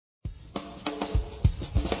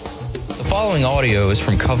following audio is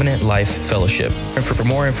from Covenant Life Fellowship. And for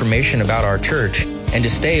more information about our church and to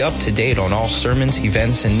stay up to date on all sermons,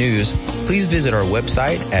 events, and news, please visit our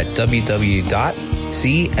website at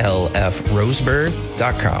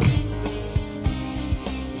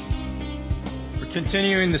www.clfroseburg.com. We're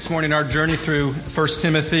continuing this morning our journey through 1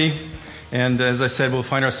 Timothy. And as I said, we'll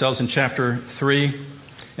find ourselves in chapter 3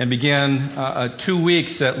 and began 2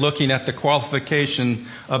 weeks at looking at the qualification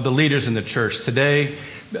of the leaders in the church. Today,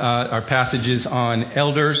 our passage is on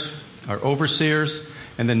elders, our overseers,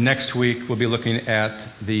 and then next week we'll be looking at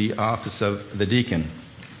the office of the deacon.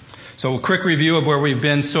 So a quick review of where we've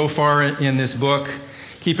been so far in this book,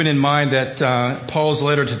 keeping in mind that Paul's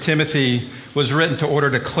letter to Timothy was written in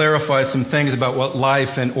order to clarify some things about what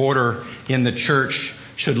life and order in the church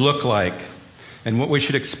should look like and what we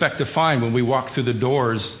should expect to find when we walk through the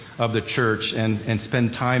doors of the church and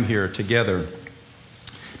spend time here together.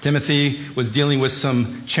 Timothy was dealing with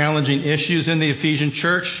some challenging issues in the Ephesian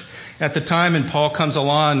church at the time, and Paul comes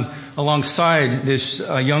alongside this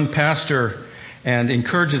young pastor and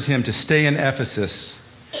encourages him to stay in Ephesus,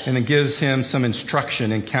 and then gives him some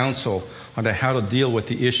instruction and counsel on how to deal with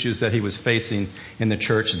the issues that he was facing in the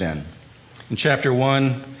church then. In chapter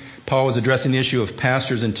 1, Paul was addressing the issue of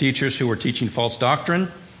pastors and teachers who were teaching false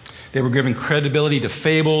doctrine. They were giving credibility to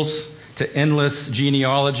fables, to endless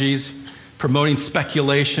genealogies, promoting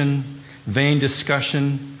speculation, vain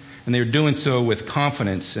discussion, and they were doing so with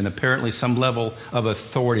confidence and apparently some level of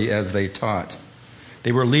authority as they taught.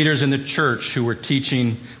 They were leaders in the church who were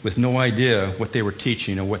teaching with no idea what they were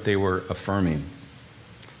teaching or what they were affirming.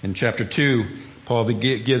 In chapter 2, Paul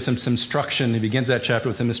gives them some instruction. He begins that chapter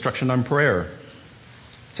with some instruction on prayer.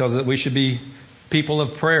 He tells us that we should be people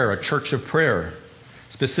of prayer, a church of prayer,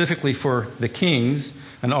 specifically for the kings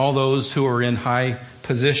and all those who are in high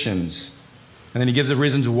positions. And then he gives the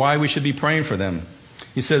reasons why we should be praying for them.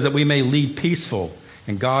 He says that we may lead peaceful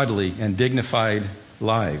and godly and dignified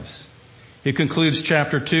lives. He concludes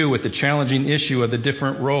chapter 2 with the challenging issue of the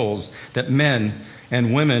different roles that men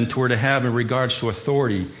and women were to have in regards to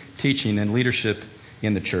authority, teaching, and leadership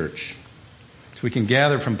in the church. So we can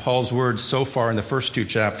gather from Paul's words so far in the first 2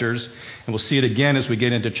 chapters, and we'll see it again as we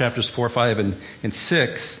get into chapters 4, 5, and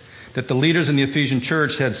 6, that the leaders in the Ephesian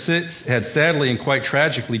church had sadly and quite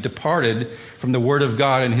tragically departed from the Word of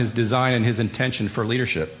God and His design and His intention for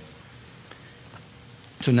leadership.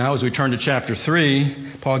 So now as we turn to chapter 3,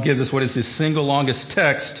 Paul gives us what is his single longest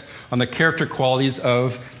text on the character qualities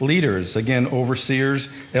of leaders. Again, overseers,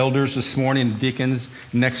 elders this morning, deacons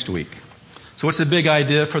next week. So what's the big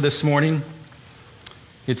idea for this morning?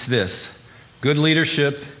 It's this. Good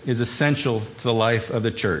leadership is essential to the life of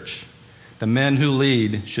the church. The men who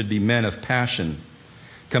lead should be men of passion,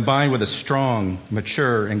 combined with a strong,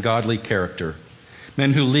 mature, and godly character.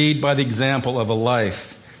 Men who lead by the example of a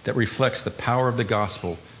life that reflects the power of the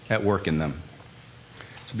gospel at work in them.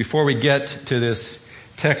 So before we get to this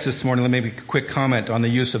text this morning, let me make a quick comment on the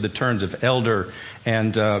use of the terms of elder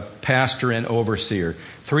and pastor and overseer.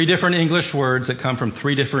 3 different English words that come from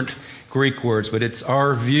 3 different Greek words, but it's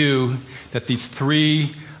our view that these three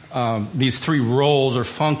roles or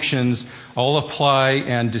functions all apply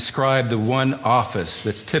and describe the one office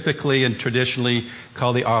that's typically and traditionally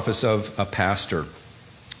called the office of a pastor.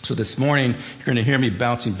 So this morning, you're going to hear me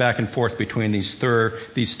bouncing back and forth between these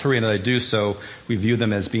three, and as I do so, we view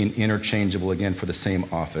them as being interchangeable again for the same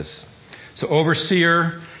office. So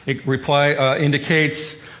overseer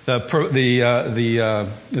indicates the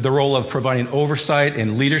role of providing oversight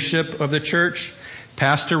and leadership of the church.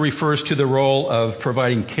 Pastor refers to the role of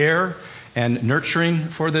providing care and nurturing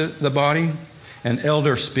for the body. And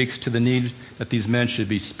elder speaks to the need that these men should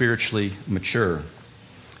be spiritually mature.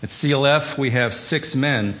 At CLF, we have 6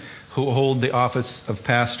 men who hold the office of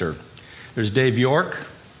pastor. There's Dave York,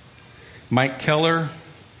 Mike Keller,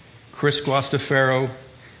 Chris Guastafaro,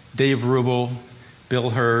 Dave Rubel, Bill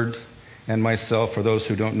Hurd, and myself. For those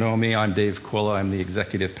who don't know me, I'm Dave Quilla. I'm the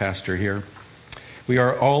executive pastor here. We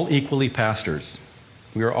are all equally pastors.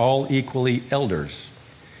 We are all equally elders.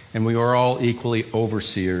 And we are all equally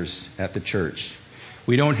overseers at the church.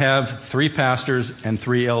 We don't have 3 pastors and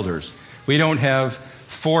 3 elders. We don't have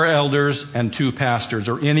 4 elders and 2 pastors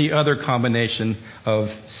or any other combination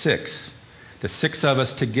of 6. The 6 of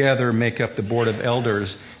us together make up the board of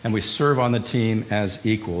elders, and we serve on the team as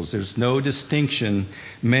equals. There's no distinction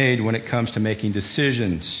made when it comes to making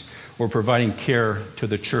decisions or providing care to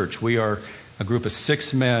the church. We are a group of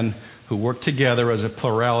 6 men who work together as a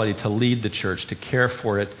plurality to lead the church, to care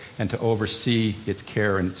for it, and to oversee its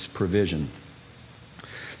care and its provision.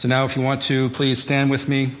 So now if you want to, please stand with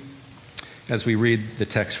me as we read the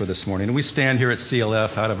text for this morning. And we stand here at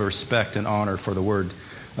CLF out of respect and honor for the Word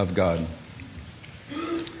of God.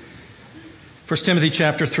 1 Timothy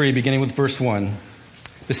chapter 3, beginning with verse 1.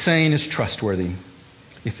 The saying is trustworthy.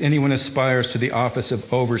 If anyone aspires to the office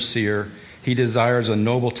of overseer, he desires a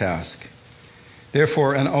noble task.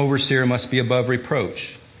 Therefore, an overseer must be above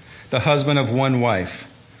reproach, the husband of one wife,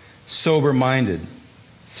 sober-minded,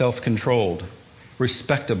 self-controlled,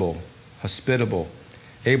 respectable, hospitable,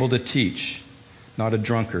 able to teach, not a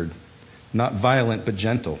drunkard, not violent but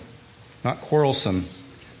gentle, not quarrelsome,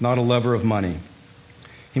 not a lover of money.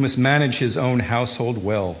 He must manage his own household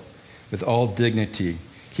well, with all dignity,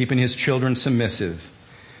 keeping his children submissive.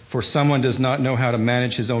 For someone does not know how to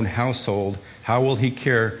manage his own household, how will he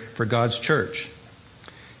care for God's church?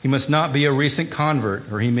 He must not be a recent convert,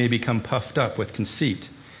 or he may become puffed up with conceit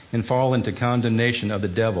and fall into condemnation of the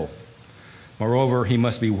devil. Moreover, he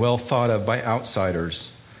must be well thought of by outsiders,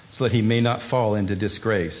 so that he may not fall into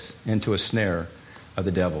disgrace, into a snare of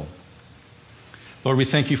the devil. Lord, we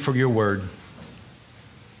thank you for your word.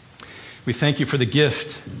 We thank you for the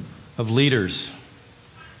gift of leaders,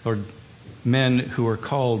 Lord, men who are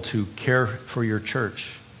called to care for your church,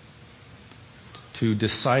 to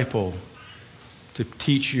disciple, to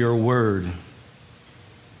teach your word,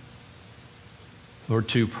 Lord,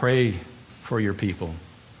 to pray for your people,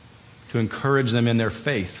 to encourage them in their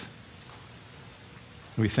faith.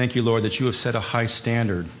 We thank you, Lord, that you have set a high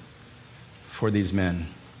standard for these men.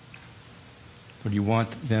 Lord, you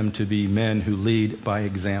want them to be men who lead by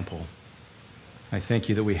example. I thank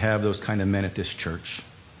you that we have those kind of men at this church.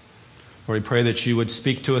 Lord, we pray that you would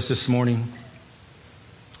speak to us this morning.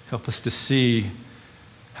 Help us to see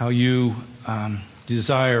how you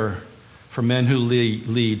desire for men who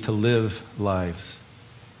lead to live lives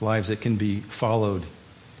that can be followed,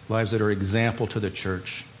 lives that are example to the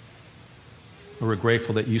church. Lord, we're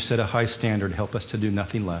grateful that you set a high standard. Help us to do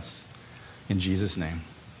nothing less. In Jesus' name,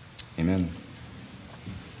 amen.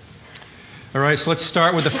 All right, so let's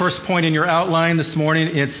start with the first point in your outline this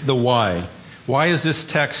morning. It's the why. Why is this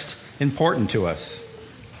text important to us?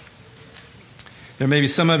 There may be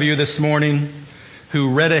some of you this morning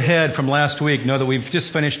who read ahead from last week, know that we've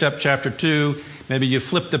just finished up chapter 2. Maybe you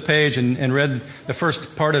flipped the page and read the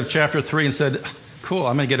first part of chapter 3 and said, cool,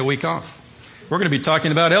 I'm going to get a week off. We're going to be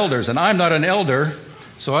talking about elders, and I'm not an elder,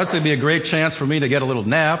 so that's going to be a great chance for me to get a little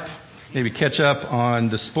nap, maybe catch up on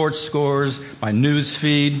the sports scores, my news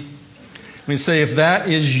feed. Let me say, if that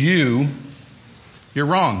is you, you're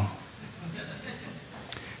wrong.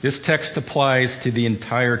 This text applies to the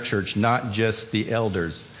entire church, not just the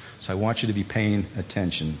elders. So I want you to be paying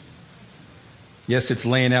attention. Yes, it's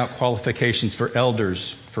laying out qualifications for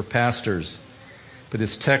elders, for pastors. But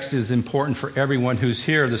this text is important for everyone who's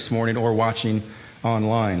here this morning or watching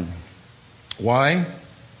online. Why?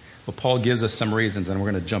 Well, Paul gives us some reasons, and we're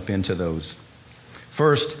going to jump into those.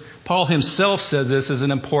 First, Paul himself says this is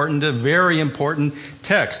an important, a very important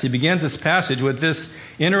text. He begins this passage with this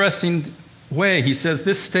interesting way. He says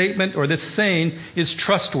this statement or this saying is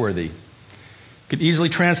trustworthy. You could easily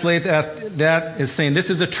translate that as saying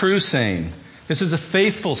this is a true saying. This is a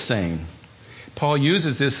faithful saying. Paul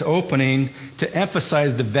uses this opening to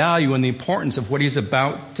emphasize the value and the importance of what he's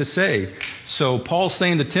about to say. So Paul's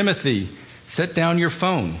saying to Timothy, set down your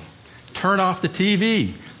phone, turn off the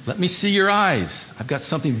TV, let me see your eyes. I've got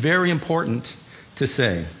something very important to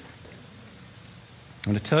say. I'm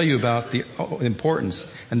going to tell you about the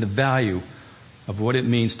importance and the value of what it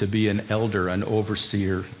means to be an elder, an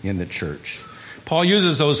overseer in the church. Paul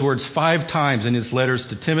uses those words 5 times in his letters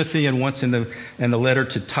to Timothy and once in the letter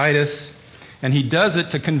to Titus. And he does it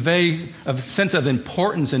to convey a sense of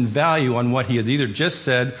importance and value on what he has either just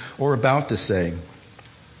said or about to say.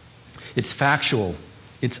 It's factual.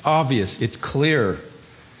 It's obvious. It's clear.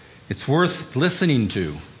 It's worth listening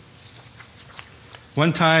to.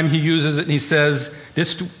 One time he uses it and he says,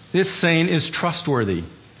 this saying is trustworthy.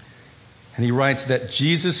 And he writes that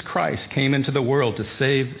Jesus Christ came into the world to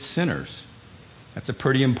save sinners. That's a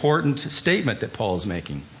pretty important statement that Paul is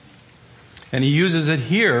making. And he uses it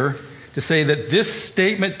here to say that this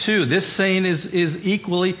statement too, this saying is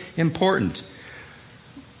equally important.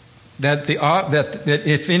 That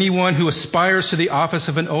if anyone who aspires to the office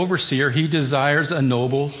of an overseer, he desires a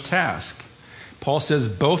noble task. Paul says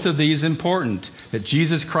both of these important. That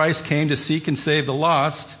Jesus Christ came to seek and save the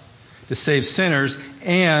lost, to save sinners,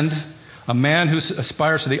 and a man who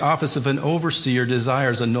aspires to the office of an overseer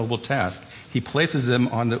desires a noble task. He places them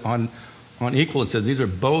on equal and says these are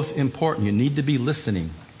both important. You need to be listening.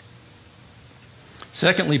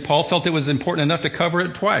 Secondly, Paul felt it was important enough to cover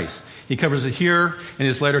it twice. He covers it here in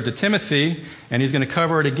his letter to Timothy, and he's going to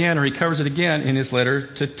cover it again, or he covers it again in his letter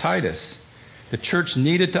to Titus. The church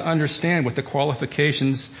needed to understand what the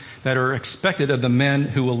qualifications that are expected of the men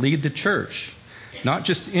who will lead the church. Not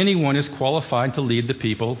just anyone is qualified to lead the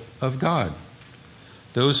people of God.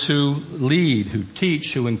 Those who lead, who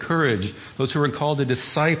teach, who encourage, those who are called to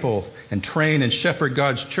disciple and train and shepherd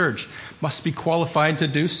God's church must be qualified to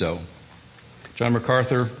do so. John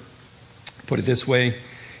MacArthur put it this way.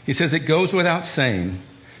 He says, it goes without saying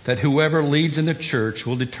that whoever leads in the church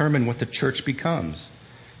will determine what the church becomes,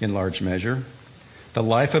 in large measure. The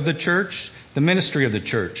life of the church, the ministry of the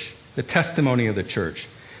church, the testimony of the church,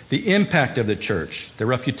 the impact of the church, the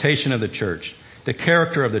reputation of the church, the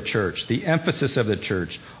character of the church, the emphasis of the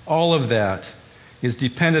church, all of that is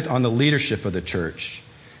dependent on the leadership of the church.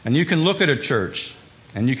 And you can look at a church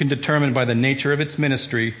and you can determine by the nature of its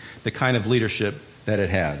ministry the kind of leadership that it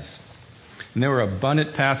has. And there are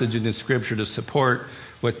abundant passages in Scripture to support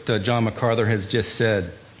what John MacArthur has just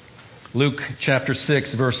said. Luke chapter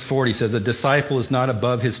 6, verse 40 says, a disciple is not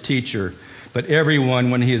above his teacher, but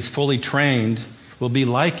everyone, when he is fully trained, will be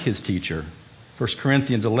like his teacher. 1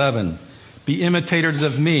 Corinthians 11, be imitators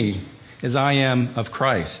of me as I am of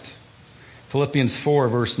Christ. Philippians 4,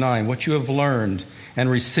 verse 9, what you have learned and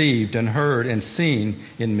received and heard and seen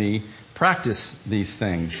in me, practice these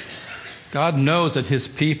things. God knows that his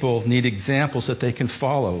people need examples that they can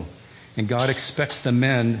follow. And God expects the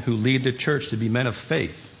men who lead the church to be men of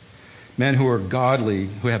faith. Men who are godly,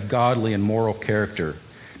 who have godly and moral character.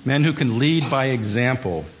 Men who can lead by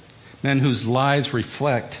example. Men whose lives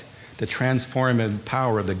reflect the transformative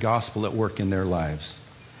power of the gospel at work in their lives.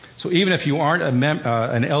 So even if you aren't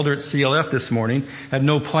an elder at CLF this morning, have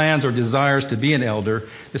no plans or desires to be an elder,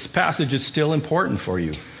 this passage is still important for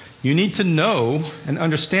you. You need to know and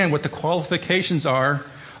understand what the qualifications are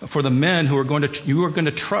for the men who you are going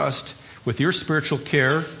to trust with your spiritual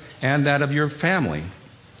care and that of your family.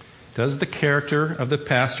 Does the character of the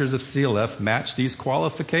pastors of CLF match these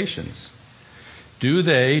qualifications?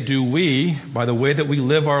 Do we, by the way that we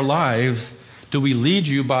live our lives, do we lead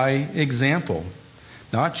you by example?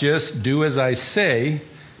 Not just do as I say,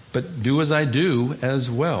 but do as I do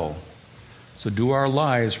as well. So do our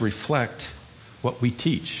lives reflect what we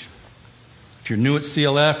teach? If you're new at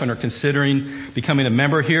CLF and are considering becoming a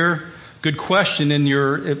member here, good question in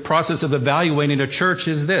your process of evaluating a church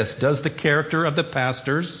is this. Does the character of the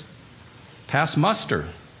pastors pass muster?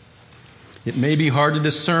 It may be hard to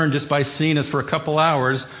discern just by seeing us for a couple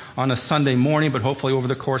hours on a Sunday morning, but hopefully over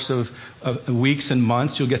the course of weeks and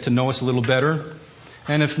months you'll get to know us a little better.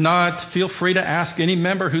 And if not, feel free to ask any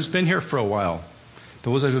member who's been here for a while.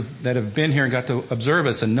 Those that have been here and got to observe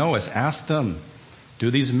us and know us, ask them, do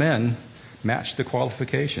these men match the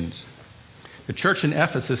qualifications? The church in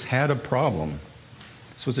Ephesus had a problem.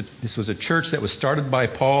 This was a church that was started by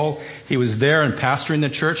Paul. He was there and pastoring the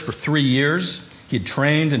church for 3 years. He had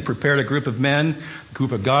trained and prepared a group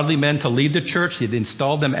of godly men to lead the church. He had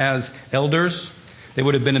installed them as elders. They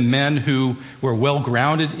would have been men who were well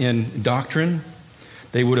grounded in doctrine.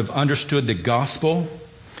 They would have understood the gospel.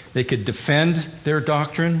 They could defend their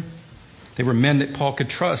doctrine. They were men that Paul could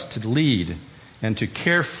trust to lead and to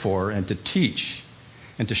care for and to teach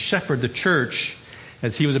and to shepherd the church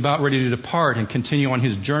as he was about ready to depart and continue on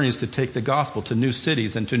his journeys to take the gospel to new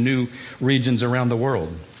cities and to new regions around the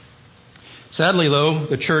world. Sadly, though,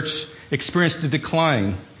 the church experienced a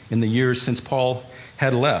decline in the years since Paul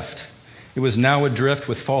had left. It was now adrift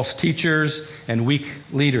with false teachers and weak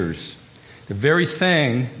leaders. The very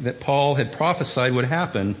thing that Paul had prophesied would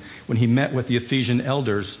happen when he met with the Ephesian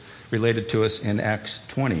elders related to us in Acts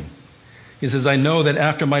 20. He says, I know that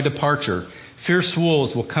after my departure, fierce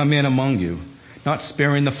wolves will come in among you, not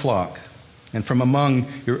sparing the flock. And from among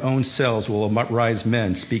your own selves will arise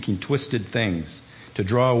men speaking twisted things to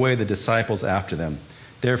draw away the disciples after them.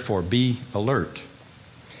 Therefore, be alert.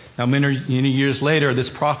 Now, many years later, this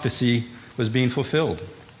prophecy was being fulfilled.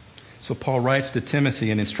 So Paul writes to Timothy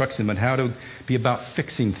and instructs him on how to be about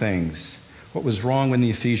fixing things. What was wrong in the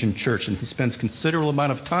Ephesian church? And he spends considerable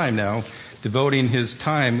amount of time now devoting his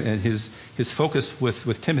time and his focus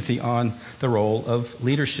with Timothy on the role of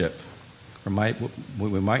leadership. Or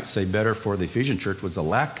we might say better for the Ephesian church was a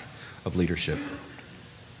lack of leadership.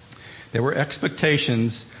 There were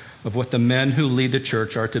expectations of what the men who lead the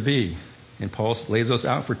church are to be. And Paul lays those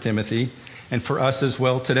out for Timothy and for us as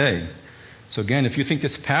well today. So again, if you think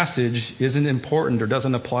this passage isn't important or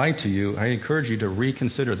doesn't apply to you, I encourage you to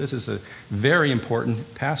reconsider. This is a very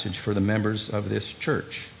important passage for the members of this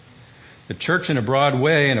church. The church in a broad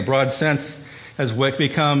way, in a broad sense, has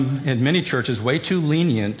become, in many churches, way too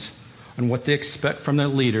lenient on what they expect from their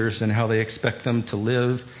leaders and how they expect them to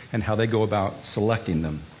live and how they go about selecting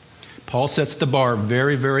them. Paul sets the bar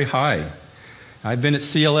very, very high. I've been at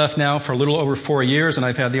CLF now for a little over 4 years, and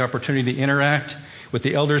I've had the opportunity to interact with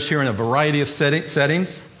the elders here in a variety of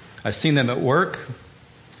settings. I've seen them at work.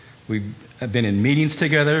 We've been in meetings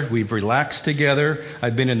together. We've relaxed together.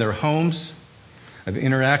 I've been in their homes. I've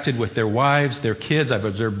interacted with their wives, their kids. I've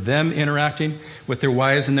observed them interacting with their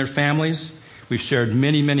wives and their families. We've shared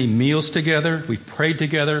many, many meals together. We've prayed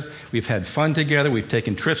together. We've had fun together. We've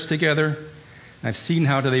taken trips together. I've seen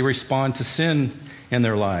how do they respond to sin in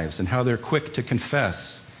their lives and how they're quick to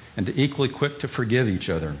confess and to equally quick to forgive each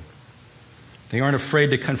other. They aren't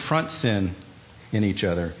afraid to confront sin in each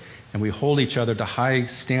other. And we hold each other to high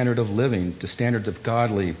standard of living, to standards of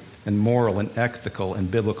godly and moral and ethical and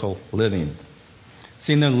biblical living.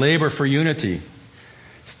 Seen them labor for unity,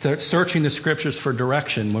 searching the Scriptures for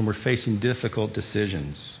direction when we're facing difficult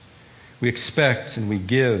decisions. We expect and we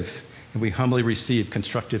give and we humbly receive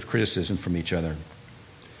constructive criticism from each other.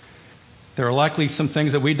 There are likely some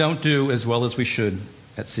things that we don't do as well as we should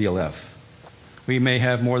at CLF. We may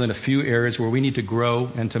have more than a few areas where we need to grow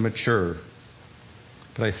and to mature.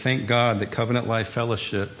 But I thank God that Covenant Life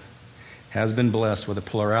Fellowship has been blessed with a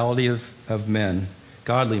plurality of men,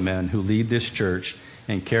 godly men, who lead this church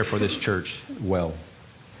and care for this church well.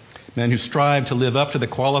 Men who strive to live up to the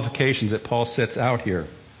qualifications that Paul sets out here.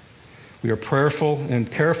 We are prayerful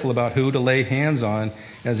and careful about who to lay hands on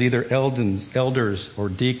as either elders or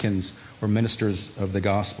deacons or ministers of the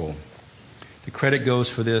gospel. The credit goes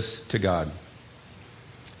for this to God.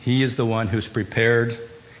 He is the one who's prepared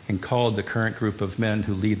and called the current group of men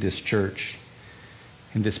who lead this church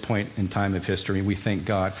in this point in time of history. We thank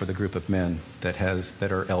God for the group of men that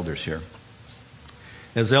are elders here.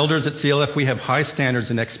 As elders at CLF, we have high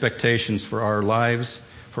standards and expectations for our lives,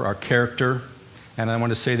 for our character, and I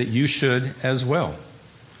want to say that you should as well.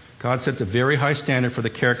 God sets a very high standard for the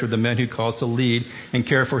character of the men who calls to lead and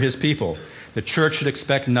care for his people. The church should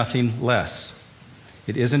expect nothing less.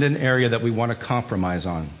 It isn't an area that we want to compromise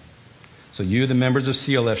on. So you, the members of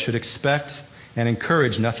CLF, should expect and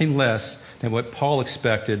encourage nothing less than what Paul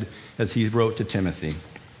expected as he wrote to Timothy.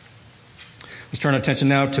 Let's turn our attention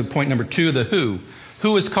now to point number 2, the who.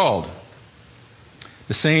 Who is called?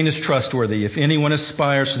 The saying is trustworthy. If anyone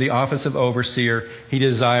aspires to the office of overseer, he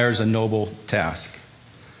desires a noble task.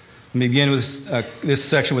 Let me begin with this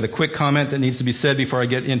section with a quick comment that needs to be said before I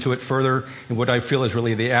get into it further and what I feel is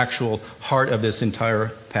really the actual heart of this entire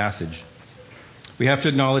passage. We have to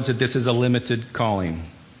acknowledge that this is a limited calling.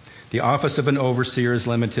 The office of an overseer is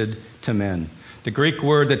limited to men. The Greek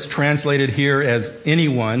word that's translated here as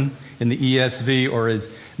anyone in the ESV or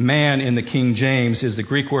as man in the King James is the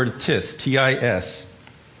Greek word tis, T-I-S.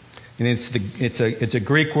 And it's a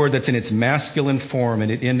Greek word that's in its masculine form,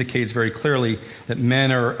 and it indicates very clearly that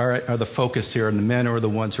men are the focus here, and the men are the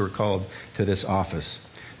ones who are called to this office.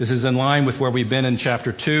 This is in line with where we've been in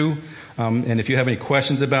chapter 2. And if you have any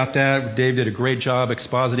questions about that, Dave did a great job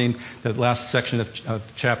expositing the last section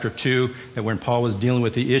of chapter 2, that when Paul was dealing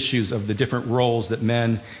with the issues of the different roles that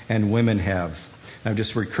men and women have. I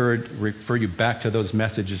just refer you back to those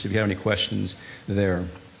messages if you have any questions there.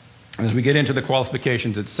 As we get into the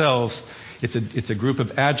qualifications itself, it's a group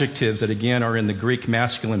of adjectives that again are in the Greek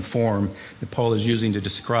masculine form that Paul is using to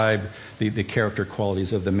describe the character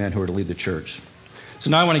qualities of the men who are to lead the church. So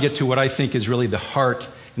now I want to get to what I think is really the heart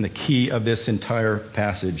and the key of this entire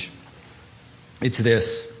passage. It's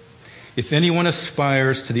this. If anyone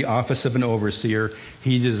aspires to the office of an overseer,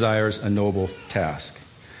 he desires a noble task.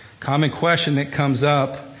 Common question that comes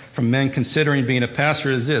up from men considering being a pastor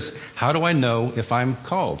is this: how do I know if I'm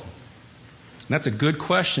called? And that's a good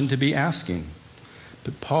question to be asking.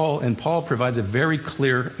 But Paul provides a very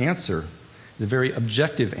clear answer, a very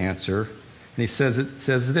objective answer, and he says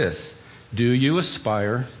this: do you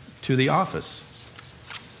aspire to the office?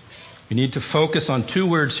 You need to focus on 2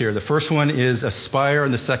 words here. The first one is aspire,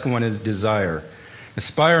 and the second one is desire.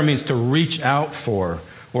 Aspire means to reach out for,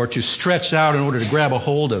 or to stretch out in order to grab a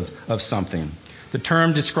hold of something. The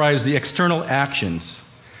term describes the external actions.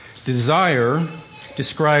 Desire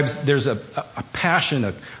describes there's a passion,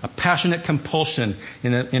 a passionate compulsion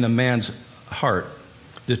in a man's heart.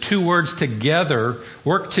 The 2 words together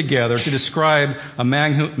work together to describe a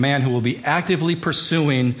man who will be actively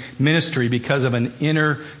pursuing ministry because of an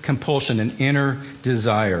inner compulsion, an inner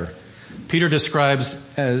desire. Peter describes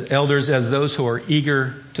elders as those who are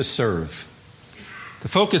eager to serve. The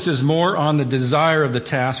focus is more on the desire of the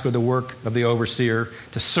task or the work of the overseer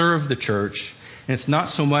to serve the church, and it's not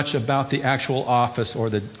so much about the actual office or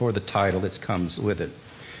the title that comes with it.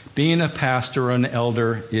 Being a pastor or an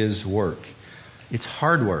elder is work. It's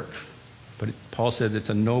hard work, but Paul says it's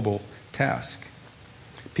a noble task.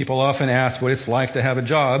 People often ask what it's like to have a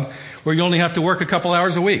job where you only have to work a couple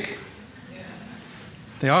hours a week.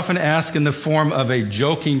 They often ask in the form of a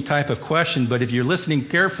joking type of question, but if you're listening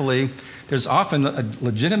carefully, there's often a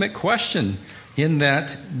legitimate question in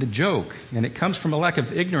the joke, and it comes from a lack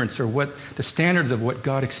of ignorance or what the standards of what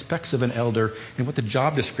God expects of an elder and what the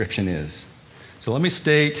job description is. So let me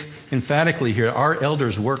state emphatically here, our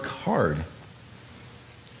elders work hard.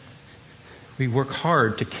 We work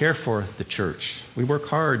hard to care for the church. We work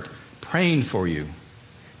hard praying for you,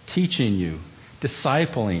 teaching you,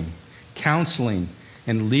 discipling, counseling,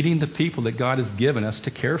 and leading the people that God has given us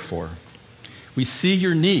to care for. We see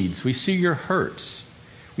your needs. We see your hurts.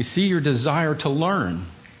 We see your desire to learn,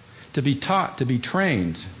 to be taught, to be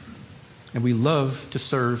trained. And we love to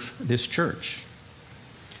serve this church.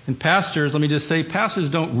 And pastors, let me just say, pastors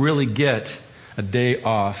don't really get a day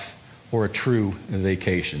off or a true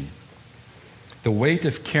vacation. The weight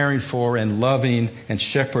of caring for and loving and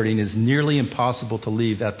shepherding is nearly impossible to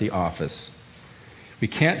leave at the office. We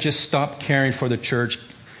can't just stop caring for the church,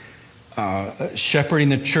 shepherding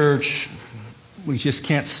the church. You just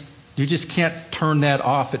can't turn that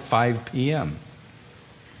off at 5 p.m.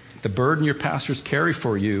 The burden your pastors carry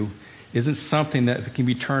for you isn't something that can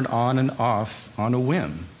be turned on and off on a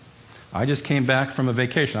whim. I just came back from a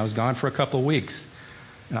vacation. I was gone for a couple of weeks.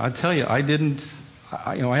 And I'll tell you, I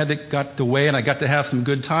got away and I got to have some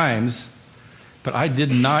good times, but I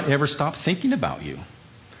did not ever stop thinking about you.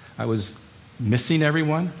 I was missing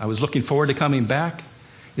everyone. I was looking forward to coming back.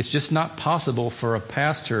 It's just not possible for a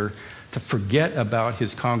pastor to forget about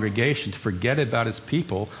his congregation, to forget about his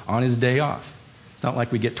people on his day off. It's not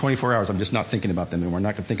like we get 24 hours. I'm just not thinking about them and we're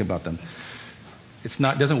not going to think about them. It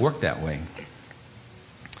doesn't work that way.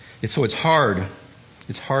 So it's hard.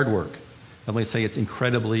 It's hard work. Let me say it's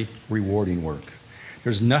incredibly rewarding work.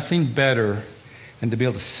 There's nothing better than to be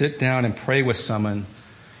able to sit down and pray with someone,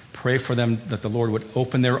 pray for them that the Lord would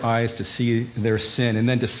open their eyes to see their sin and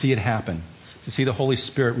then to see it happen, to see the Holy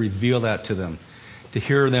Spirit reveal that to them, to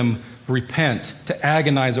hear them repent, to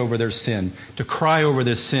agonize over their sin, to cry over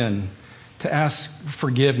their sin, to ask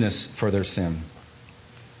forgiveness for their sin.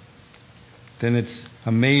 Then it's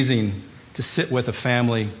amazing to sit with a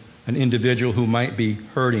family, an individual who might be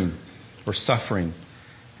hurting or suffering,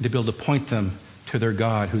 and to be able to point them to their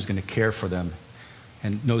God who's going to care for them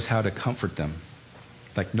and knows how to comfort them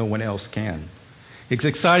like no one else can. It's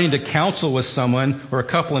exciting to counsel with someone or a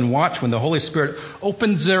couple and watch when the Holy Spirit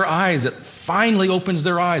opens their eyes. It finally opens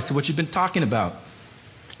their eyes to what you've been talking about.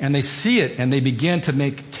 And they see it and they begin to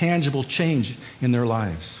make tangible change in their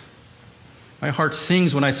lives. My heart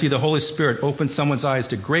sings when I see the Holy Spirit open someone's eyes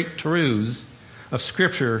to great truths of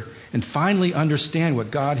Scripture and finally understand what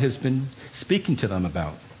God has been speaking to them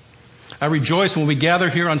about. I rejoice when we gather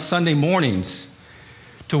here on Sunday mornings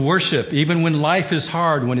to worship, even when life is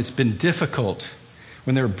hard, when it's been difficult,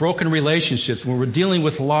 when there are broken relationships, when we're dealing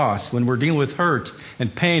with loss, when we're dealing with hurt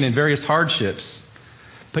and pain and various hardships.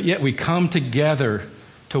 But yet we come together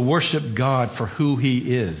to worship God for who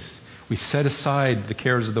He is. We set aside the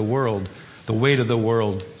cares of the world, the weight of the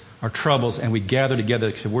world, our troubles, and we gather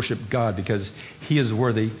together to worship God because He is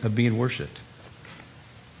worthy of being worshiped.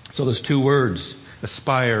 So those two words,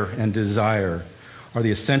 aspire and desire, are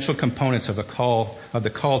the essential components of the call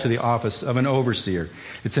to the office of an overseer.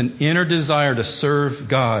 It's an inner desire to serve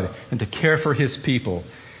God and to care for His people,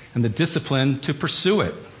 and the discipline to pursue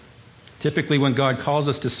it. Typically, when God calls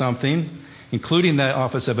us to something, including that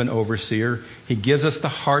office of an overseer, He gives us the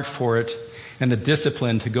heart for it and the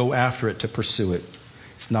discipline to go after it, to pursue it.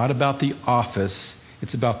 It's not about the office.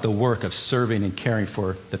 It's about the work of serving and caring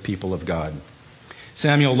for the people of God.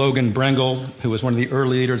 Samuel Logan Brengel, who was one of the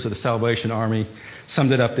early leaders of the Salvation Army,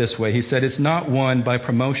 summed it up this way. He said, "It's not won by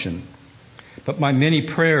promotion, but by many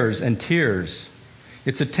prayers and tears.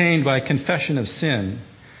 It's attained by confession of sin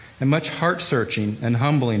and much heart-searching and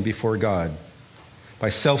humbling before God, by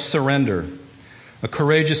self-surrender, a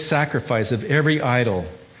courageous sacrifice of every idol,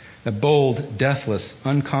 a bold, deathless,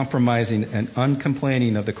 uncompromising, and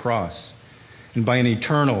uncomplaining of the cross, and by an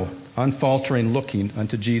eternal, unfaltering looking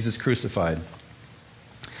unto Jesus crucified.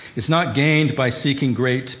 It's not gained by seeking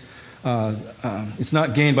great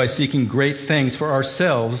things for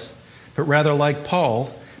ourselves, but rather, like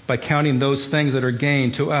Paul, by counting those things that are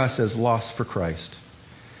gained to us as loss for Christ.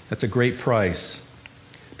 That's a great price,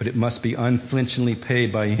 but it must be unflinchingly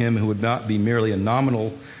paid by Him who would not be merely a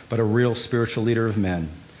nominal, but a real spiritual leader of men,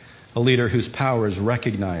 a leader whose power is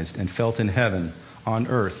recognized and felt in heaven, on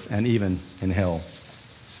earth, and even in hell.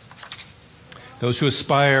 Those who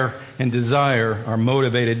aspire and desire are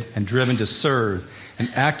motivated and driven to serve and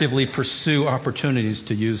actively pursue opportunities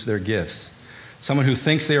to use their gifts. Someone who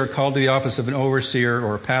thinks they are called to the office of an overseer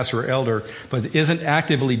or a pastor or elder, but isn't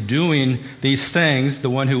actively doing these things, the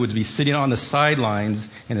one who would be sitting on the sidelines,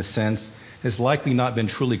 in a sense, has likely not been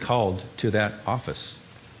truly called to that office.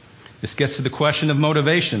 This gets to the question of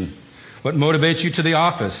motivation. What motivates you to the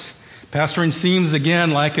office? Pastoring seems,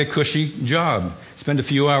 again, like a cushy job. Spend a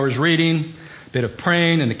few hours reading, a bit of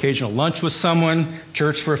praying, an occasional lunch with someone,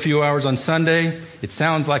 church for a few hours on Sunday. It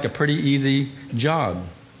sounds like a pretty easy job.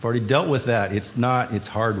 I've already dealt with that. It's not. It's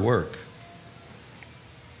hard work.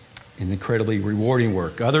 And incredibly rewarding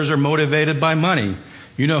work. Others are motivated by money.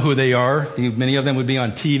 You know who they are. Many of them would be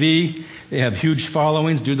on TV. They have huge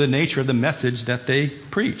followings due to the nature of the message that they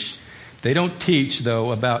preach. They don't teach,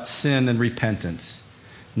 though, about sin and repentance.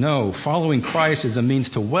 No, following Christ is a means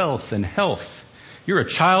to wealth and health. You're a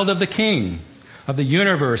child of the King of the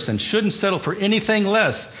universe and shouldn't settle for anything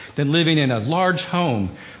less than living in a large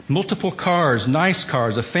home, multiple cars, nice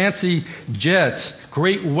cars, a fancy jet,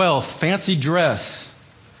 great wealth, fancy dress,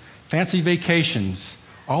 fancy vacations.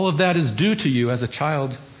 All of that is due to you as a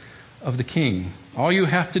child of the King. All you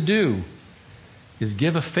have to do is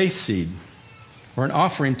give a faith seed or an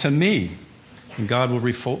offering to me, and God will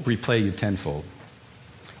repay you tenfold.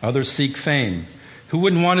 Others seek fame. Who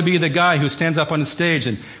wouldn't want to be the guy who stands up on the stage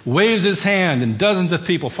and waves his hand and dozens of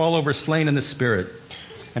people fall over slain in the Spirit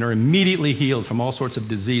and are immediately healed from all sorts of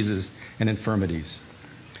diseases and infirmities?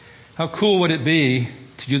 How cool would it be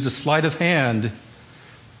to use a sleight of hand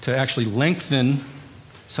to actually lengthen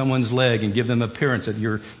someone's leg and give them appearance that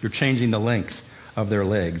you're changing the length of their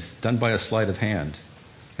legs, done by a sleight of hand.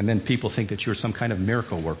 And then people think that you're some kind of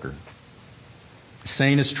miracle worker. The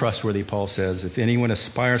saying is trustworthy, Paul says. If anyone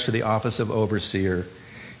aspires to the office of overseer,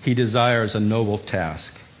 he desires a noble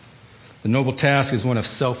task. The noble task is one of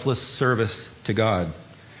selfless service to God,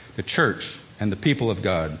 the church, and the people of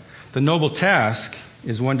God. The noble task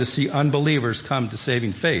is one to see unbelievers come to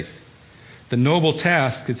saving faith. The noble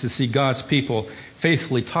task is to see God's people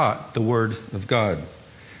faithfully taught the Word of God.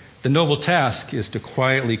 The noble task is to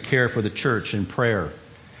quietly care for the church in prayer,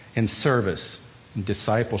 in service, in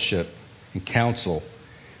discipleship, in counsel,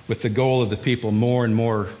 with the goal of the people more and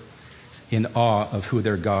more in awe of who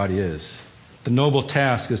their God is. The noble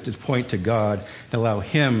task is to point to God and allow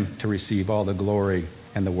Him to receive all the glory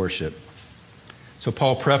and the worship. So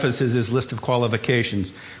Paul prefaces his list of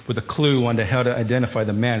qualifications with a clue on how to identify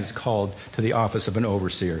the man that's called to the office of an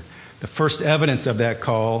overseer. The first evidence of that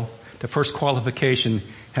call, the first qualification,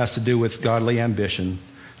 has to do with godly ambition.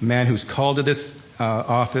 A man who's called to this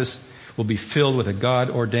office will be filled with a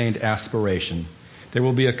God-ordained aspiration. There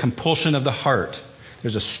will be a compulsion of the heart.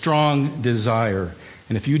 There's a strong desire.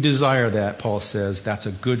 And if you desire that, Paul says, that's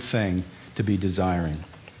a good thing to be desiring.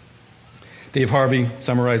 Dave Harvey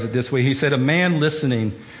summarized it this way. He said, a man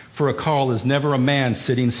listening for a call is never a man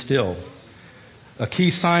sitting still. A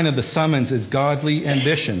key sign of the summons is godly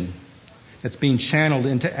ambition that's being channeled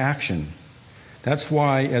into action. That's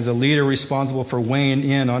why, as a leader responsible for weighing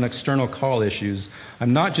in on external call issues,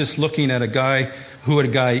 I'm not just looking at who a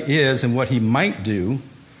guy is and what he might do.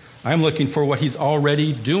 I'm looking for what he's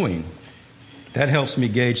already doing. That helps me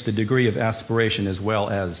gauge the degree of aspiration as well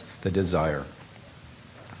as the desire.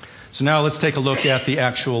 So now let's take a look at the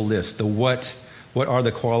actual list. What are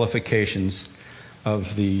the qualifications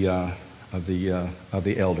of the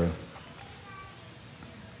elder?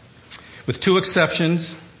 With two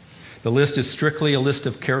exceptions, the list is strictly a list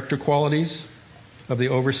of character qualities of the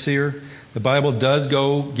overseer. The Bible does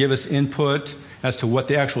give us input as to what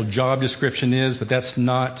the actual job description is, but that's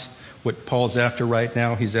not what Paul's after right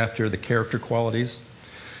now. He's after the character qualities.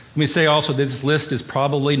 Let me say also that this list is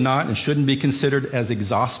probably not and shouldn't be considered as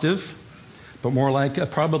exhaustive, but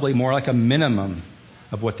probably more like a minimum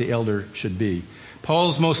of what the elder should be.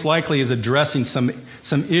 Paul's most likely is addressing some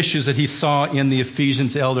issues that he saw in the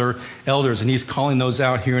Ephesians elders, and he's calling those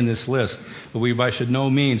out here in this list. But we by should no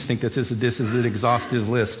means think that this is an exhaustive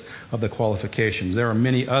list of the qualifications. There are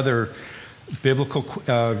many other biblical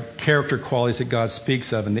character qualities that God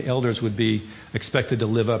speaks of, and the elders would be expected to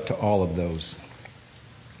live up to all of those.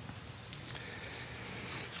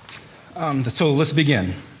 So let's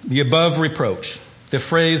begin. The above reproach. The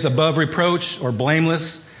phrase above reproach or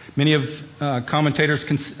blameless, many of commentators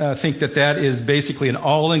think that is basically an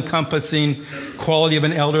all-encompassing quality of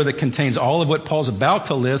an elder that contains all of what Paul's about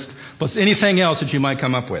to list, plus anything else that you might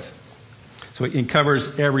come up with. So it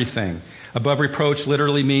covers everything. Above reproach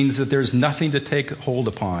literally means that there's nothing to take hold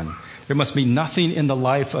upon. There must be nothing in the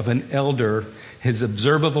life of an elder, his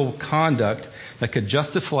observable conduct, that could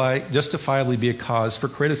justifiably be a cause for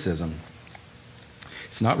criticism.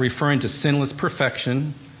 It's not referring to sinless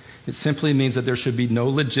perfection. It simply means that there should be no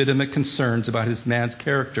legitimate concerns about his man's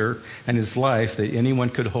character and his life that anyone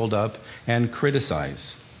could hold up and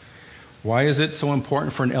criticize. Why is it so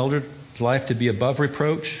important for an elder's life to be above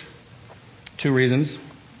reproach? Two reasons.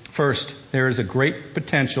 First, there is a greater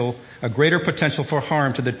potential for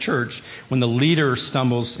harm to the church when the leader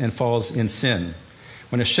stumbles and falls in sin.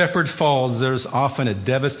 When a shepherd falls, there's often a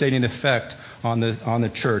devastating effect on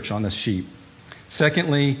the church, on the sheep.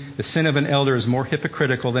 Secondly, the sin of an elder is more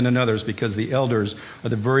hypocritical than another's because the elders are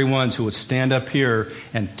the very ones who would stand up here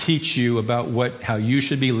and teach you about how you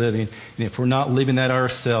should be living. And if we're not living that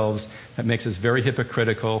ourselves, that makes us very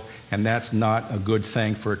hypocritical, and that's not a good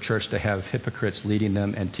thing for a church to have hypocrites leading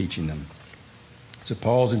them and teaching them. So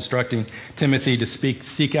Paul's instructing Timothy to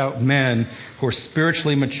seek out men who are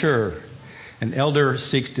spiritually mature. An elder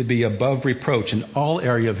seeks to be above reproach in all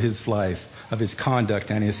area of his life, of his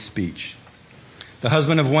conduct and his speech. The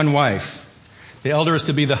husband of one wife. The elder is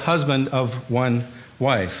to be the husband of one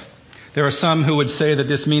wife. There are some who would say that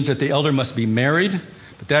this means that the elder must be married,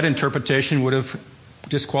 but that interpretation would have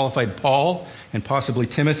disqualified Paul and possibly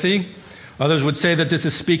Timothy. Others would say that this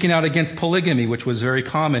is speaking out against polygamy, which was very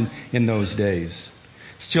common in those days.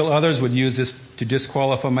 Still others would use this to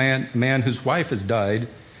disqualify a man whose wife has died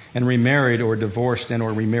and remarried or divorced and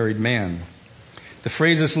or remarried man. The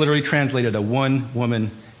phrase is literally translated a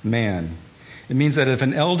one-woman man. It means that if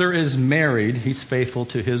an elder is married, he's faithful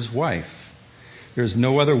to his wife. There's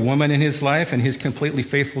no other woman in his life, and he's completely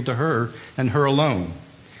faithful to her and her alone.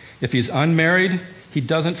 If he's unmarried, he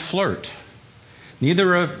doesn't flirt.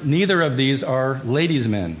 Neither of these are ladies'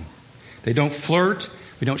 men. They don't flirt.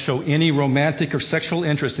 We don't show any romantic or sexual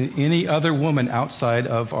interest in any other woman outside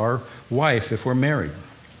of our wife if we're married.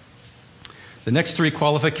 The next three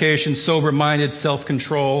qualifications, sober-minded,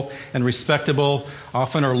 self-control, and respectable,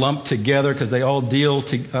 often are lumped together because they all deal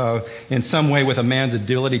in some way with a man's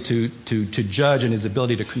ability to judge and his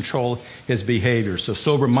ability to control his behavior. So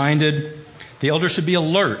sober-minded, the elder should be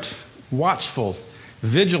alert, watchful,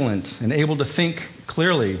 vigilant, and able to think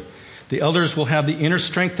clearly. The elders will have the inner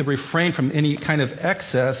strength to refrain from any kind of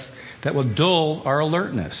excess that will dull our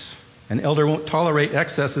alertness. An elder won't tolerate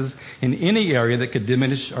excesses in any area that could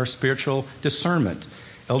diminish our spiritual discernment.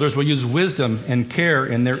 Elders will use wisdom and care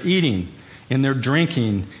in their eating, in their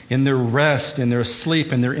drinking, in their rest, in their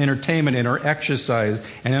sleep, in their entertainment, in our exercise,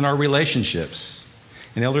 and in our relationships.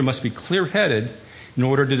 An elder must be clear-headed in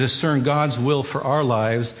order to discern God's will for our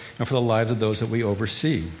lives and for the lives of those that we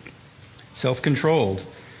oversee. Self-controlled.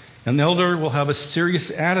 An elder will have a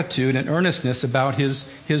serious attitude and earnestness about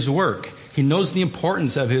his work. He knows the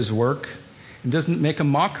importance of his work and doesn't make a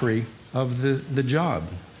mockery of the job.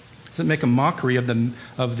 Doesn't make a mockery of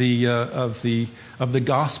the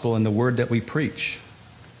gospel and the word that we preach.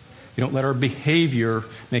 We don't let our behavior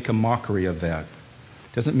make a mockery of that.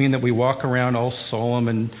 Doesn't mean that we walk around all solemn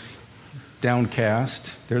and downcast.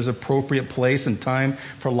 There's appropriate place and time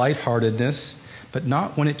for lightheartedness, but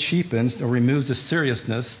not when it cheapens or removes the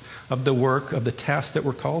seriousness of the work, of the task that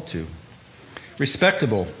we're called to.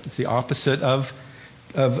 Respectable is the opposite of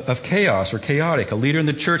chaos or chaotic. A leader in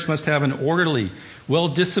the church must have an orderly,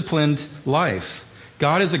 well-disciplined life.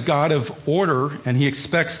 God is a God of order, and He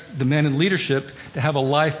expects the men in leadership to have a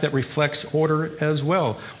life that reflects order as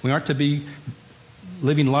well. We aren't to be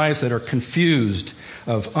living lives that are confused,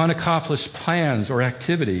 of unaccomplished plans or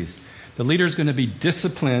activities. The leader is going to be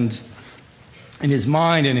disciplined in his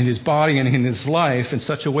mind and in his body and in his life in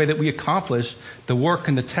such a way that we accomplish the work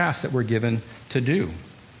and the task that we're given to do.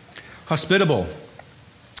 Hospitable.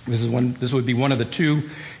 This would be one of the two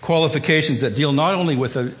qualifications that deal not only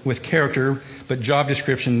with character, but job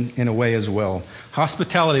description in a way as well.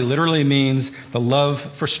 Hospitality literally means the love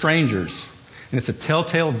for strangers, and it's a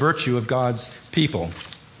telltale virtue of God's people.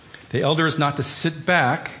 The elder is not to sit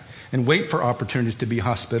back and wait for opportunities to be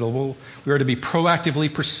hospitable. We are to be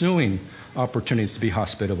proactively pursuing opportunities to be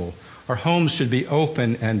hospitable. Our homes should be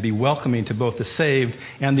open and be welcoming to both the saved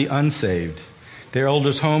and the unsaved. The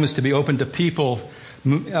elder's home is to be open to people,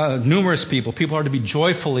 numerous people. People are to be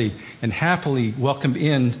joyfully and happily welcomed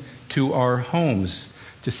in to our homes,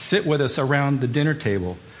 to sit with us around the dinner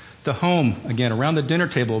table. The home, again, around the dinner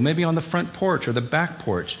table, maybe on the front porch or the back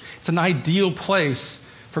porch. It's an ideal place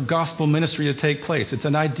for gospel ministry to take place. It's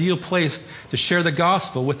an ideal place to share the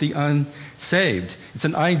gospel with the unsaved. It's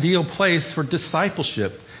an ideal place for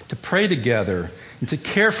discipleship, to pray together and to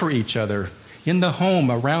care for each other in the home,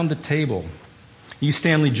 around the table. E.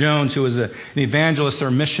 Stanley Jones, who was an evangelist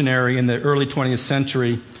or missionary in the early 20th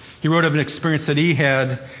century, he wrote of an experience that he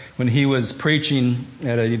had when he was preaching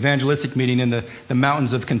at an evangelistic meeting in the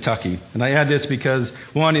mountains of Kentucky. And I add this because,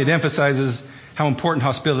 one, it emphasizes how important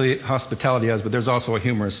hospitality is, but there's also a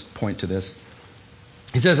humorous point to this.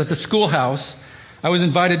 He says, at the schoolhouse, I was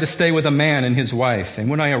invited to stay with a man and his wife, and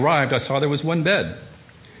when I arrived, I saw there was one bed.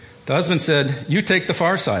 The husband said, "You take the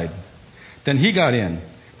far side." Then he got in,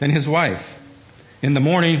 then his wife. In the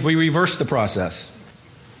morning, we reversed the process.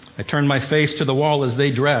 I turned my face to the wall as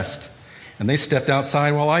they dressed, and they stepped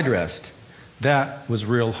outside while I dressed. That was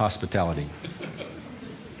real hospitality.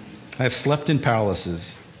 I have slept in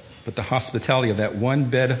palaces, but the hospitality of that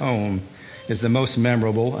one-bed home is the most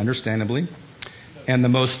memorable, understandably, and the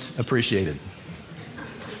most appreciated.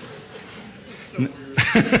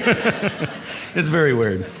 It's very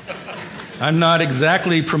weird. I'm not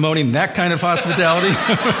exactly promoting that kind of hospitality.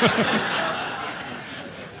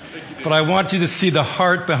 But I want you to see the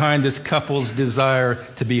heart behind this couple's desire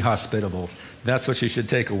to be hospitable. That's what you should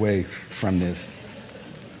take away from this.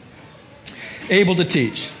 Able to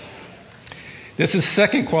teach. This is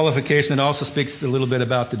second qualification that also speaks a little bit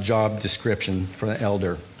about the job description for the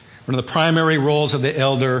elder. One of the primary roles of the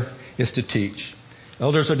elder is to teach.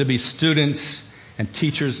 Elders are to be students and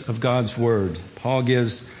teachers of God's Word. Paul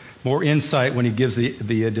gives more insight when he gives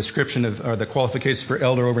the description of or the qualifications for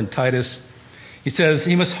elder over in Titus. He says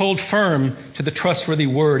he must hold firm to the trustworthy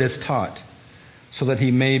word as taught, so that he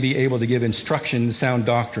may be able to give instruction in sound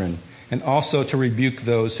doctrine, and also to rebuke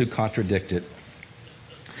those who contradict it.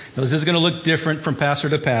 Now, this is going to look different from pastor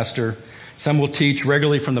to pastor. Some will teach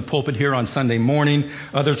regularly from the pulpit here on Sunday morning.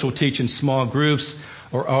 Others will teach in small groups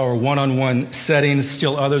or one-on-one settings.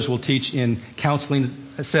 Still others will teach in counseling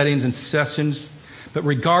settings and sessions. But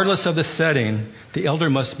regardless of the setting, the elder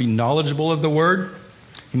must be knowledgeable of the word.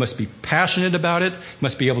 He must be passionate about it. He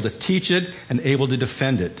must be able to teach it and able to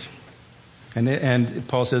defend it. And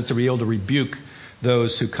Paul says to be able to rebuke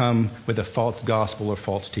those who come with a false gospel or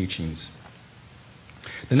false teachings.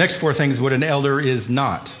 The next four things what an elder is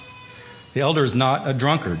not. The elder is not a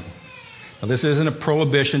drunkard. Now, this isn't a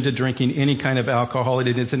prohibition to drinking any kind of alcohol.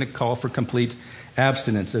 It isn't a call for complete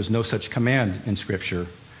abstinence. There's no such command in Scripture.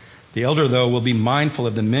 The elder, though, will be mindful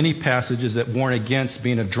of the many passages that warn against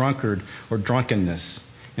being a drunkard or drunkenness.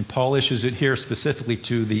 And Paul issues it here specifically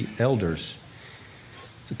to the elders.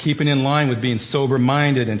 So keeping in line with being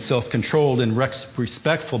sober-minded and self-controlled and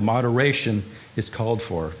respectful moderation is called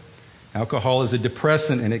for. Alcohol is a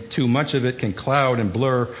depressant, and too much of it can cloud and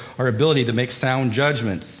blur our ability to make sound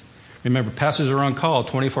judgments. Remember, pastors are on call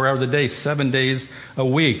 24 hours a day, 7 days a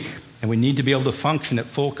week, and we need to be able to function at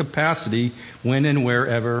full capacity when and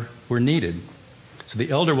wherever we're needed. So the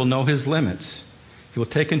elder will know his limits. He will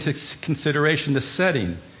take into consideration the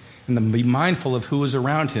setting and then be mindful of who is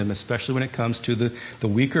around him, especially when it comes to the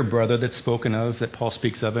weaker brother that's spoken of, that Paul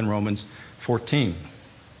speaks of in Romans 14.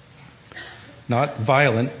 Not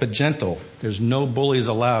violent, but gentle. There's no bullies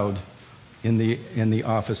allowed in the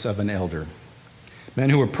office of an elder. Men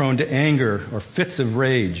who are prone to anger or fits of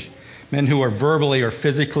rage, men who are verbally or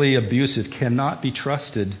physically abusive cannot be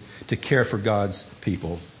trusted to care for God's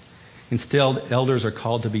people. Instead, elders are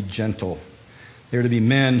called to be gentle. They're to be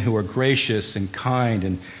men who are gracious and kind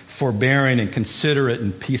and forbearing and considerate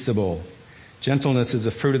and peaceable. Gentleness is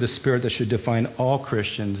a fruit of the Spirit that should define all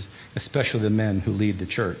Christians, especially the men who lead the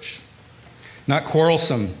church. Not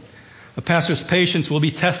quarrelsome. A pastor's patience will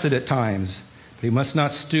be tested at times, but he must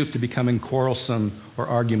not stoop to becoming quarrelsome or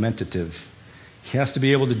argumentative. He has to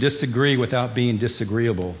be able to disagree without being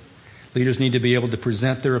disagreeable. Leaders need to be able to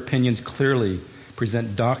present their opinions clearly,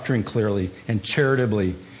 present doctrine clearly and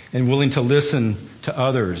charitably, and willing to listen to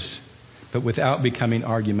others, but without becoming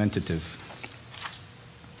argumentative.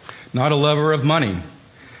 Not a lover of money.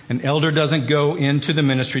 An elder doesn't go into the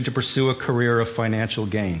ministry to pursue a career of financial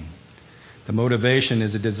gain. The motivation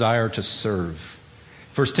is a desire to serve.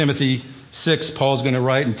 1 Timothy 6, Paul's going to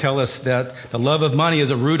write and tell us that the love of money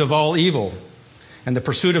is a root of all evil, and the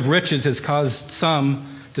pursuit of riches has caused some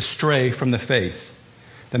to stray from the faith.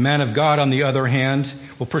 The man of God, on the other hand,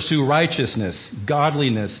 will pursue righteousness,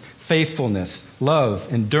 godliness, faithfulness,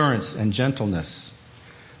 love, endurance, and gentleness.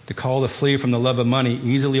 The call to flee from the love of money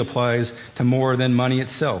easily applies to more than money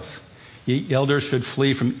itself. The elders should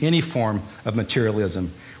flee from any form of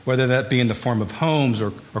materialism, whether that be in the form of homes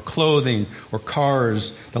or clothing or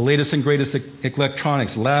cars, the latest and greatest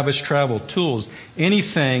electronics, lavish travel, tools,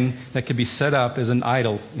 anything that could be set up as an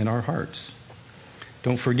idol in our hearts.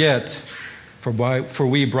 Don't forget, for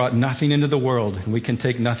we brought nothing into the world, and we can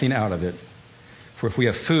take nothing out of it. For if we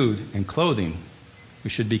have food and clothing,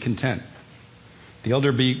 we should be content. The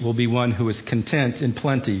elder will be one who is content in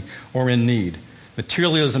plenty or in need.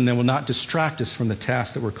 Materialism then will not distract us from the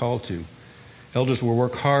task that we're called to. Elders will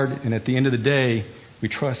work hard, and at the end of the day, we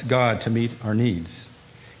trust God to meet our needs.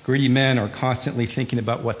 Greedy men are constantly thinking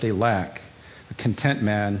about what they lack. A content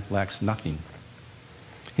man lacks nothing.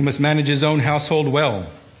 He must manage his own household well.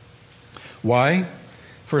 Why?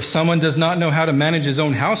 For if someone does not know how to manage his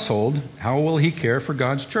own household, how will he care for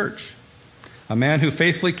God's church? A man who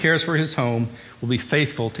faithfully cares for his home will be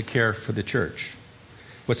faithful to care for the church.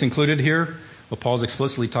 What's included here? Well, Paul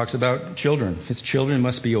explicitly talks about children. His children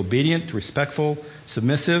must be obedient, respectful,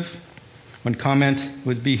 submissive. One comment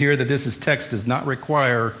would be here that this text does not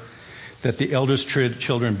require that the elders'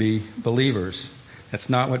 children be believers. That's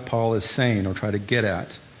not what Paul is saying or try to get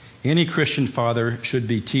at. Any Christian father should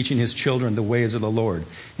be teaching his children the ways of the Lord,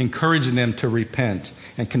 encouraging them to repent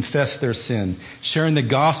and confess their sin, sharing the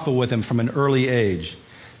gospel with them from an early age.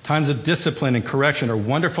 Times of discipline and correction are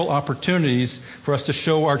wonderful opportunities for us to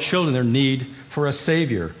show our children their need for a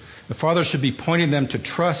Savior. The father should be pointing them to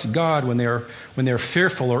trust God when they're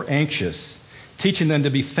fearful or anxious, teaching them to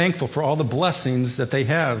be thankful for all the blessings that they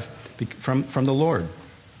have from the Lord.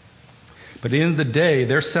 But at the end of the day,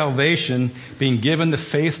 their salvation, being given the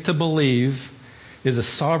faith to believe, is a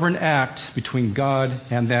sovereign act between God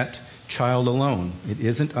and that child alone. It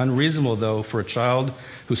isn't unreasonable, though, for a child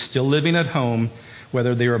who's still living at home,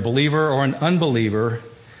 whether they're a believer or an unbeliever,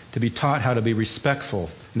 to be taught how to be respectful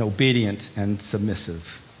and obedient and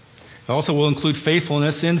submissive. It also will include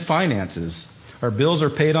faithfulness in finances. Our bills are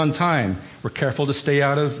paid on time. We're careful to stay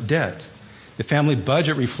out of debt. The family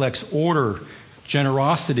budget reflects order,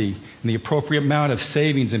 generosity, and the appropriate amount of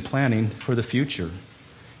savings and planning for the future.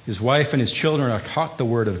 His wife and his children are taught the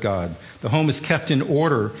Word of God. The home is kept in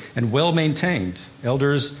order and well maintained.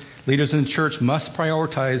 Elders, leaders in the church must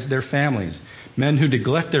prioritize their families. Men who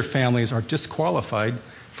neglect their families are disqualified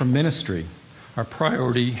from ministry. Our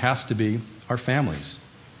priority has to be our families.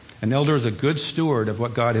 An elder is a good steward of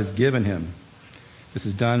what God has given him. This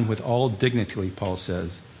is done with all dignity, Paul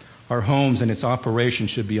says. Our homes and its operation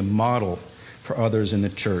should be a model for others in the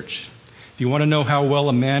church. If you want to know how well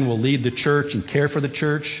a man will lead the church and care for the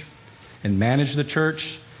church and manage the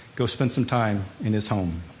church, go spend some time in his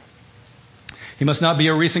home. He must not be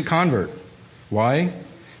a recent convert. Why?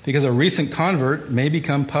 Because a recent convert may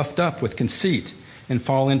become puffed up with conceit and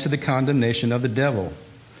fall into the condemnation of the devil.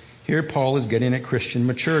 Here Paul is getting at Christian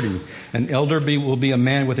maturity. An elder will be a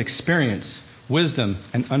man with experience, wisdom,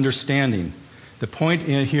 and understanding. The point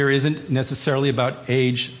here isn't necessarily about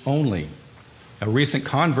age only. A recent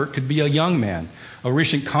convert could be a young man. A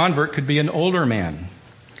recent convert could be an older man.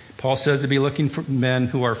 Paul says to be looking for men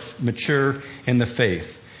who are mature in the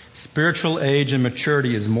faith. Spiritual age and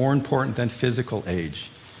maturity is more important than physical age.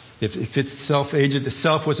 If age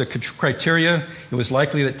itself was a criteria, it was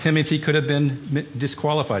likely that Timothy could have been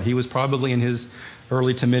disqualified. He was probably in his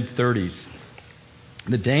early to mid-30s.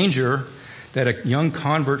 The danger that a young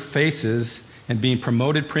convert faces in being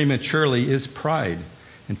promoted prematurely is pride.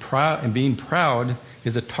 And being proud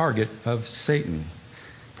is a target of Satan.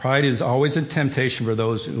 Pride is always a temptation for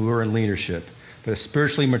those who are in leadership. But a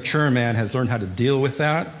spiritually mature man has learned how to deal with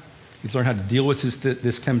that. He's learned how to deal with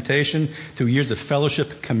this temptation through years of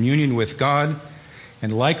fellowship, communion with God,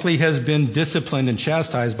 and likely has been disciplined and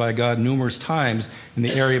chastised by God numerous times in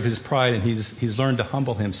the area of his pride, and he's learned to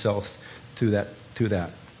humble himself through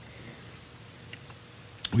that.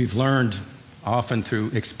 We've learned often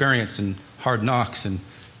through experience and hard knocks and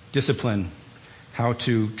discipline how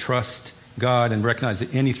to trust God and recognize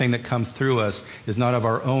that anything that comes through us is not of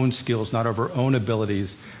our own skills, not of our own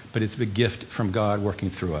abilities, but it's a gift from God working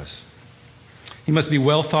through us. He must be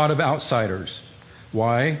well thought of outsiders.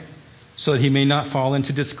 Why? So that he may not fall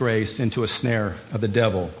into disgrace, into a snare of the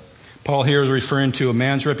devil. Paul here is referring to a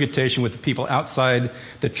man's reputation with the people outside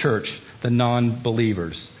the church, the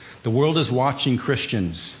non-believers. The world is watching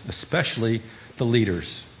Christians, especially the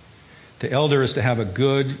leaders. The elder is to have a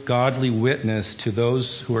good, godly witness to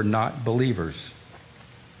those who are not believers.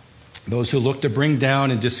 Those who look to bring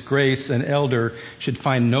down and disgrace an elder should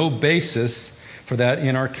find no basis for that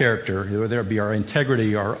in our character, whether it be our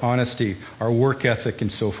integrity, our honesty, our work ethic,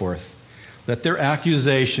 and so forth. Let their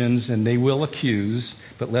accusations, and they will accuse,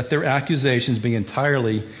 but let their accusations be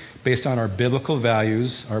entirely based on our biblical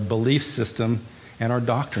values, our belief system, and our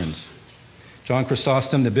doctrines. John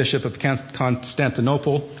Chrysostom, the Bishop of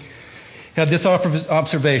Constantinople, had this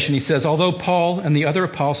observation. He says, although Paul and the other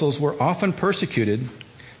apostles were often persecuted,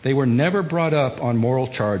 they were never brought up on moral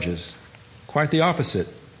charges. Quite the opposite.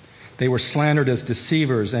 They were slandered as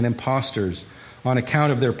deceivers and impostors on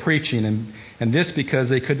account of their preaching, and this because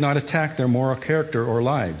they could not attack their moral character or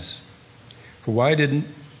lives. For why did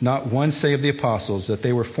not one say of the apostles that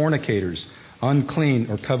they were fornicators, unclean,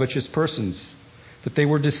 or covetous persons? That they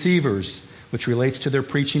were deceivers, which relates to their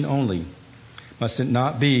preaching only. Must it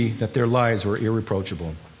not be that their lives were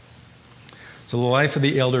irreproachable? So the life of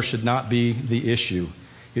the elder should not be the issue.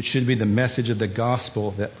 It should be the message of the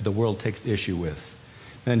gospel that the world takes issue with.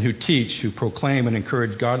 Men who teach, who proclaim and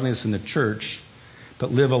encourage godliness in the church,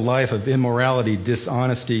 but live a life of immorality,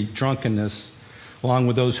 dishonesty, drunkenness, along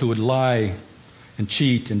with those who would lie and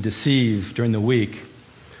cheat and deceive during the week,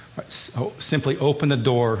 simply open the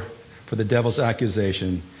door for the devil's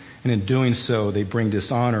accusation. And in doing so, they bring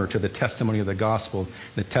dishonor to the testimony of the gospel,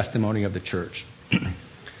 the testimony of the church.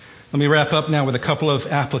 Let me wrap up now with a couple of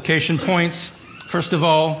application points. First of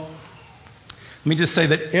all, let me just say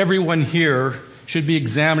that everyone here should be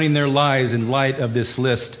examining their lives in light of this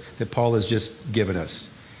list that Paul has just given us.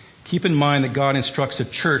 Keep in mind that God instructs the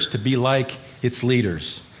church to be like its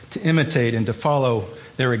leaders, to imitate and to follow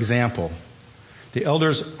their example. The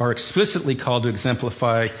elders are explicitly called to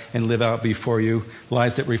exemplify and live out before you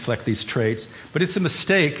lives that reflect these traits. But it's a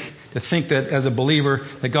mistake to think that as a believer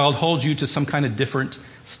that God holds you to some kind of different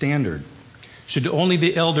standard. Should only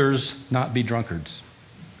the elders not be drunkards?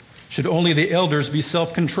 Should only the elders be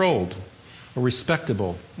self-controlled or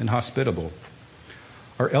respectable and hospitable?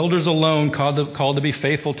 Are elders alone called to be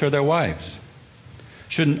faithful to their wives?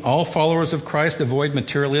 Shouldn't all followers of Christ avoid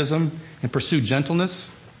materialism and pursue gentleness?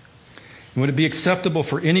 And would it be acceptable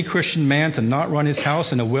for any Christian man to not run his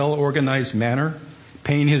house in a well-organized manner,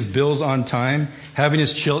 paying his bills on time,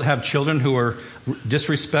 have children who are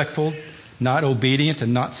disrespectful, not obedient,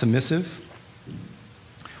 and not submissive?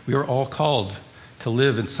 We are all called to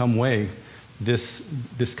live in some way this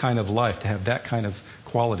kind of life, to have that kind of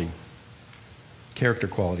quality, character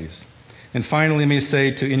qualities. And finally, let me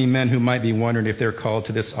say to any men who might be wondering if they're called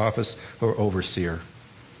to this office or overseer.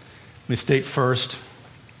 Let me state first,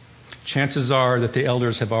 chances are that the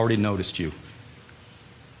elders have already noticed you.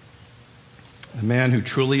 A man who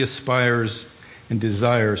truly aspires and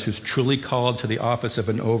desires, who's truly called to the office of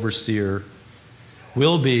an overseer,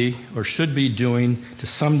 will be or should be doing to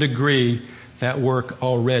some degree that work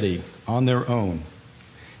already on their own.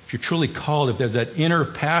 If you're truly called, if there's that inner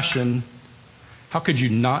passion, how could you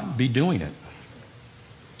not be doing it?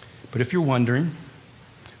 But if you're wondering,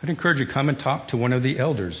 I'd encourage you to come and talk to one of the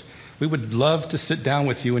elders. We would love to sit down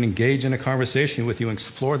with you and engage in a conversation with you and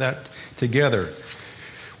explore that together.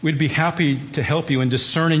 We'd be happy to help you in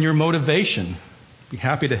discerning your motivation. Be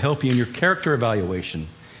happy to help you in your character evaluation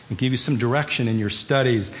and give you some direction in your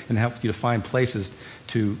studies and help you to find places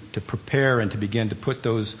to prepare and to begin to put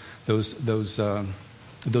those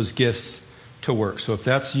gifts to work. So if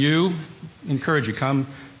that's you, encourage you, come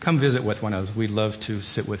visit with one of us. We'd love to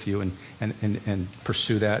sit with you and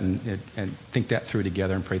pursue that and think that through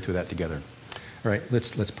together and pray through that together. All right,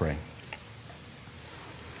 let's pray.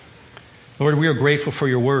 Lord, we are grateful for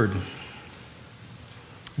your word.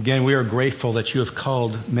 Again, we are grateful that you have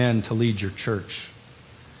called men to lead your church.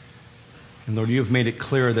 And Lord, you have made it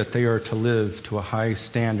clear that they are to live to a high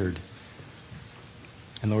standard.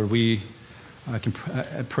 And Lord, I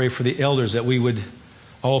pray for the elders that we would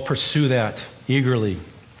all pursue that eagerly.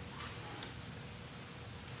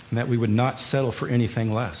 And that we would not settle for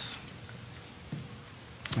anything less.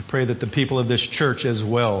 I pray that the people of this church as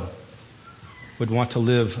well would want to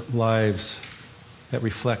live lives that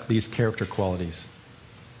reflect these character qualities.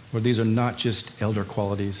 Lord, these are not just elder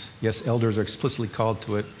qualities. Yes, elders are explicitly called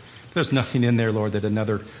to it. But there's nothing in there, Lord, that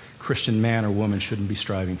another Christian man or woman shouldn't be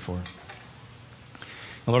striving for.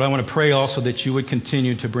 And Lord, I want to pray also that you would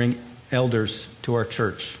continue to bring elders to our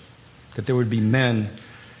church, that there would be men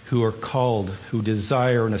who are called, who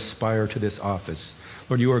desire and aspire to this office.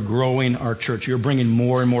 Lord, you are growing our church. You're bringing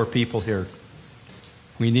more and more people here.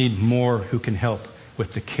 We need more who can help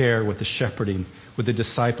with the care, with the shepherding, with the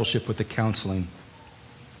discipleship, with the counseling.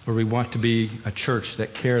 Lord, we want to be a church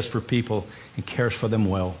that cares for people and cares for them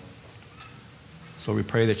well. So we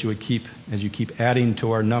pray that you would as you keep adding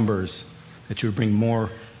to our numbers, that you would bring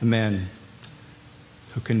more men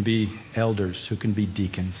who can be elders, who can be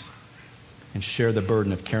deacons, and share the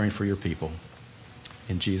burden of caring for your people.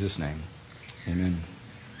 In Jesus' name, amen.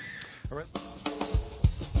 All right.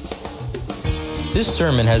 This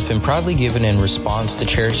sermon has been proudly given in response to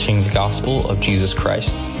cherishing the gospel of Jesus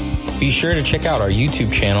Christ. Be sure to check out our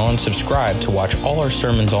YouTube channel and subscribe to watch all our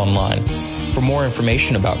sermons online. For more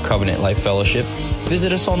information about Covenant Life Fellowship,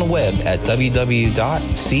 visit us on the web at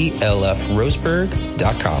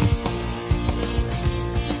www.clfroseburg.com.